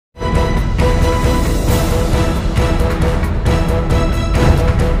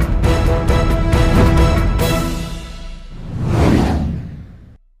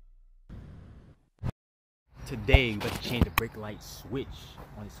today we're about to change the brake light switch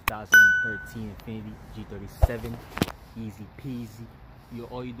on this 2013 Infiniti G37. Easy peasy.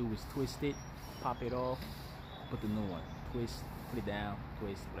 All you do is twist it, pop it off, put the new one. Twist, put it down,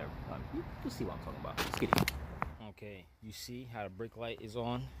 twist, whatever. You'll see what I'm talking about. Let's get it. Okay, you see how the brake light is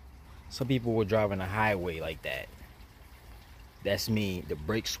on? Some people were driving a highway like that. That's me. The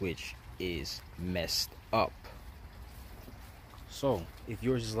brake switch is messed up. So if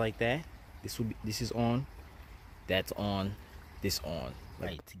yours is like that, this is on, that's on, this on.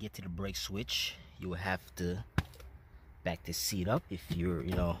 Right, to get to the brake switch, you will have to back the seat up if you're,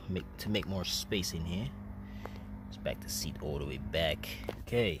 to make more space in here. Just back the seat all the way back.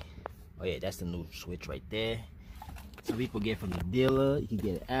 Okay. Oh yeah, that's the new switch right there. Some people get from the dealer. You can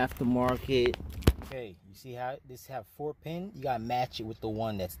get an aftermarket. Okay, you see how this have 4-pin? You gotta match it with the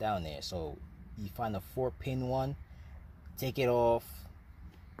one that's down there. So you find a 4-pin one, take it off,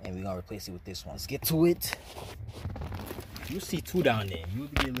 and we're gonna replace it with this one. Let's get to it. You see 2 down there. You'll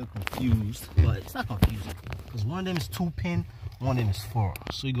be a little confused, but it's not confusing because one of them is 2-pin, one of them is 4.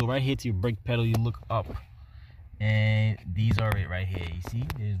 So you go right here to your brake pedal, you look up, and these are it right here. You see,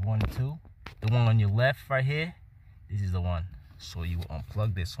 there's 1 and 2. The one on your left right here, this is the one. So you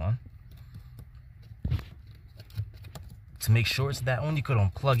unplug this one. To make sure it's that one, you could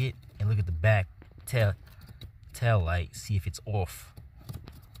unplug it and look at the back tail light, see if it's off.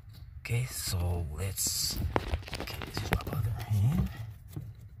 Okay, so let's. Okay, this is my other hand.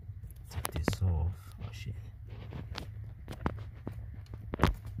 Take this off. Oh shit.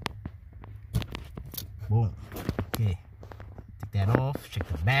 Boom. Okay, take that off. Check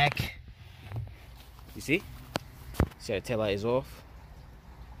the back. You see? See how the tail light is off?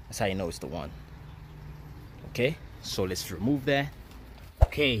 That's how you know it's the one. Okay, so let's remove that.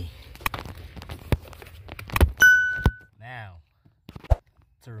 Okay. Now,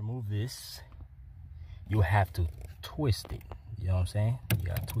 to remove this, you have to twist it. You know what I'm saying? You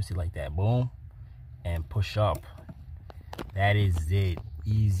gotta twist it like that. Boom. And push up. That is it.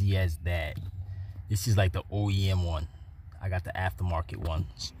 Easy as that. This is like the OEM one. I got the aftermarket one.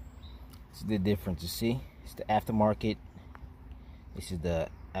 This is the difference, you see? It's the aftermarket. This is the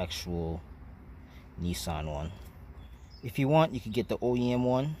actual Nissan one. If you want, you could get the OEM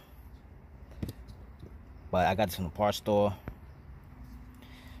one. But I got this from the parts store.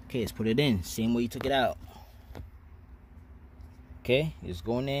 Okay, let's put it in. Same way you took it out. Okay, just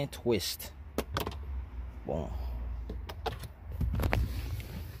go in there and twist. Boom.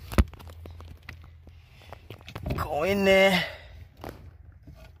 Go in there.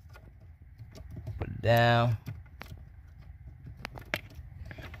 Put it down.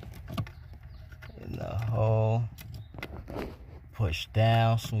 In the hole. Push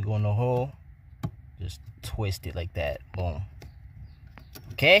down. So we go in the hole. Just twist it like that. Boom.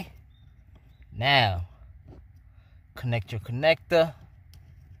 Okay, now connect your connector.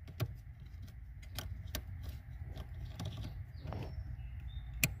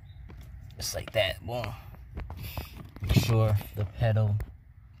 Just like that. Boom. Make sure the pedal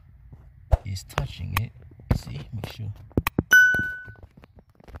is touching it. See, make sure.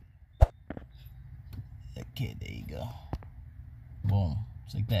 Okay, there you go. Boom.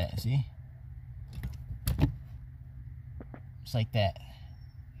 Just like that. See? Just like that.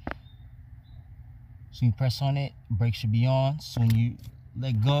 So you press on it, brake should be on. So when you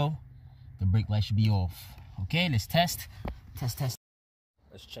let go, the brake light should be off. Okay, let's test. Test.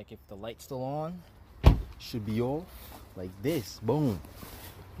 Let's check if the light's still on. Should be off, like this. Boom.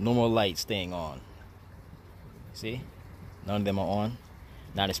 No more light staying on. See? None of them are on.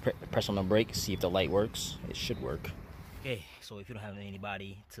 Now let's press on the brake, see if the light works. It should work. Okay, so if you don't have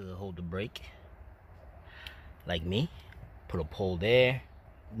anybody to hold the brake, like me, put a pole there.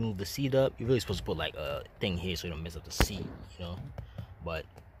 Move the seat up. You're really supposed to put like a thing here so you don't mess up the seat, but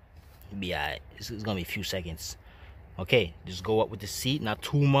you'll be alright. It's gonna be a few seconds. Okay, just go up with the seat, not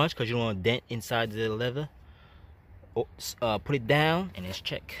too much because you don't want to dent inside the leather. Put it down and let's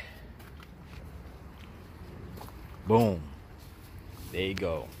check. Boom. There you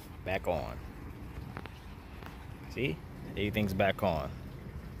go. Back on. See? Everything's back on.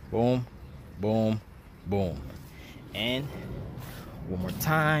 Boom, boom, boom. And one more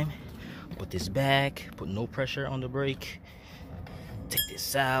time, put this back, put no pressure on the brake, take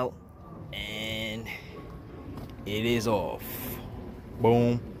this out, and it is off.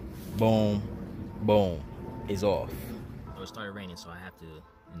 Boom, boom, boom, it's off. So it started raining, so I have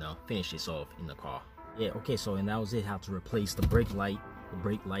to, finish this off in the car. Yeah, okay, so and that was it, how to replace the brake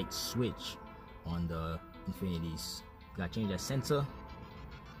light switch on the Infinitis. You gotta change that sensor,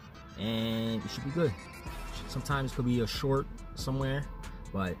 and it should be good. Sometimes it could be a short somewhere,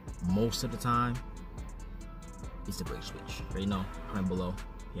 but most of the time it's the brake switch. Right now, comment below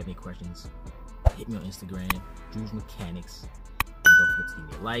if you have any questions. Hit me on Instagram, Drew's Mechanics. And don't forget to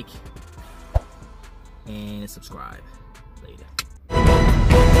give me a like and subscribe. Later.